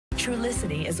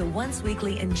Trulicity is a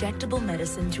once-weekly injectable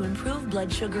medicine to improve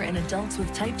blood sugar in adults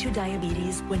with type 2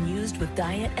 diabetes when used with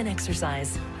diet and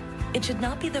exercise. It should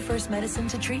not be the first medicine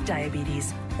to treat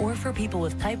diabetes or for people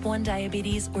with type 1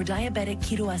 diabetes or diabetic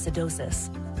ketoacidosis.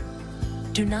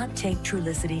 Do not take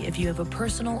Trulicity if you have a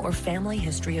personal or family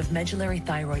history of medullary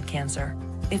thyroid cancer,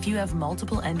 if you have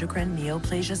multiple endocrine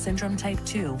neoplasia syndrome type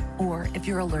 2, or if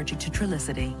you're allergic to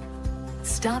Trulicity.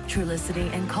 Stop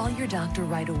Trulicity and call your doctor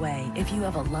right away if you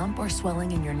have a lump or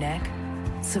swelling in your neck,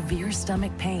 severe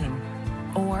stomach pain,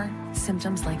 or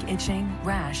symptoms like itching,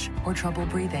 rash, or trouble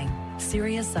breathing.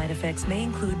 Serious side effects may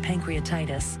include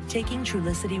pancreatitis. Taking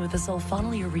Trulicity with a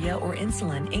sulfonylurea or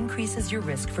insulin increases your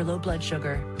risk for low blood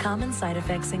sugar. Common side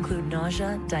effects include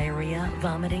nausea, diarrhea,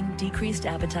 vomiting, decreased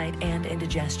appetite, and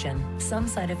indigestion. Some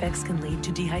side effects can lead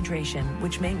to dehydration,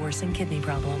 which may worsen kidney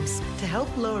problems. To help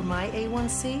lower my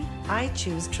A1C, I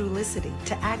choose Trulicity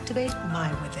to activate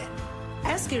my within.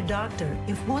 Ask your doctor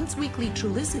if once-weekly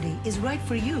Trulicity is right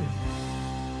for you.